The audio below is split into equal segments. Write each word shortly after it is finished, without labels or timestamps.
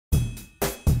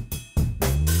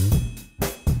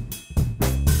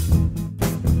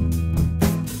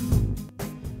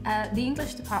The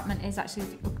English department is actually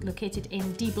located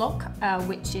in D Block,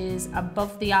 which is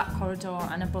above the art corridor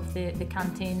and above the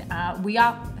canteen. We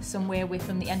are somewhere away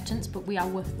from the entrance, but we are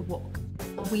worth the walk.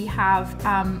 We have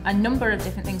a number of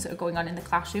different things that are going on in the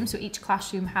classroom. So each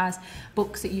classroom has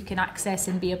books that you can access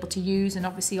and be able to use, and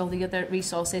obviously all the other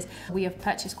resources. We have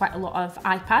purchased quite a lot of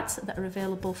iPads that are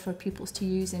available for pupils to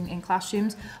use in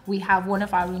classrooms. We have one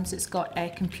of our rooms that's got a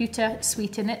computer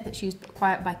suite in it that's used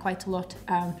by quite a lot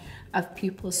of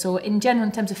pupils. So in general,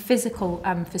 in terms of physical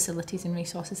facilities and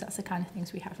resources, that's the kind of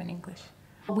things we have in English.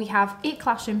 We have 8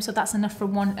 classrooms, so that's enough for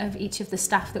one of each of the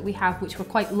staff that we have, which we're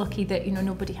quite lucky that, you know,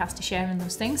 nobody has to share in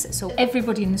those things. So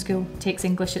everybody in the school takes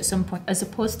English at some point, as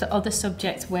opposed to other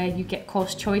subjects where you get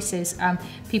course choices.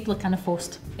 People are kind of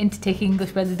forced into taking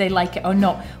English whether they like it or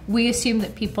not. We assume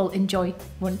that people enjoy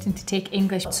wanting to take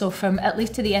English. So from at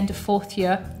least to the end of 4th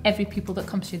year, every pupil that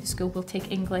comes through the school will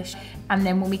take English. And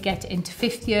then when we get into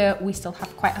 5th year, we still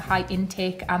have quite a high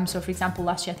intake. So for example,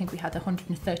 last year I think we had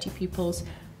 130 pupils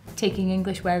taking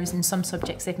English, whereas in some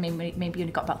subjects they've maybe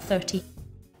only got about 30.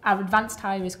 Our advanced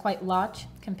higher is quite large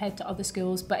compared to other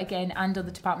schools, but again, and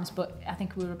other departments, but I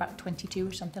think we were about 22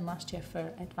 or something last year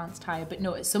for advanced higher. But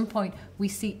no, at some point we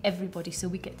see everybody, so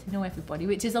we get to know everybody,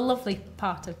 which is a lovely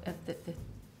part of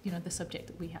the subject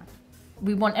that we have.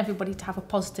 We want everybody to have a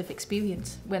positive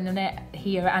experience when they're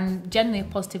here, and generally a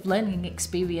positive learning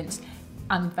experience.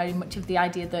 I'm very much of the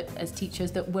idea that as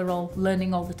teachers that we're all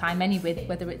learning all the time anyway,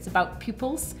 whether it's about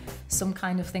pupils, some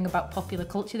kind of thing about popular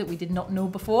culture that we did not know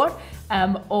before,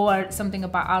 or something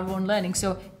about our own learning.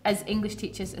 So as English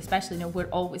teachers especially, you know, we're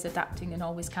always adapting and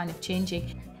always kind of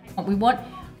changing. We want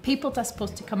people that's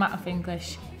supposed to come out of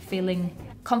English feeling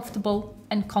comfortable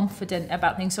and confident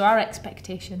about things. So our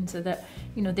expectations are that,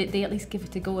 you know, they at least give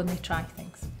it a go and they try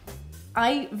things.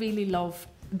 I really love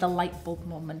the light bulb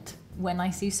moment when I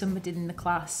see somebody in the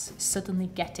class suddenly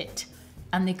get it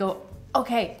and they go,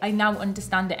 okay, I now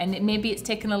understand it. And maybe it's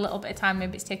taken a little bit of time,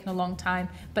 maybe it's taken a long time,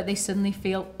 but they suddenly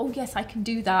feel, oh yes, I can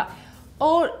do that.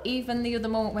 Or even the other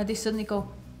moment where they suddenly go,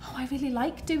 oh, I really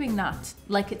like doing that.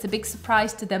 Like it's a big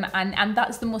surprise to them. And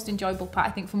that's the most enjoyable part,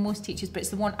 I think, for most teachers, but it's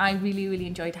the one I really, really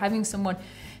enjoyed, having someone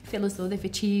feel as though they've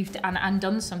achieved and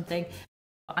done something.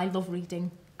 I love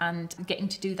reading and getting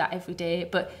to do that every day,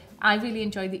 but I really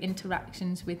enjoy the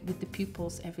interactions with the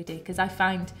pupils every day, because I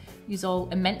find you all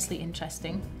immensely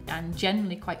interesting and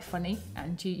generally quite funny,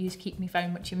 and you keep me very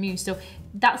much amused. So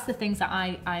that's the things that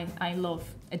I love,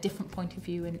 a different point of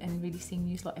view and really seeing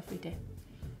you lot every day.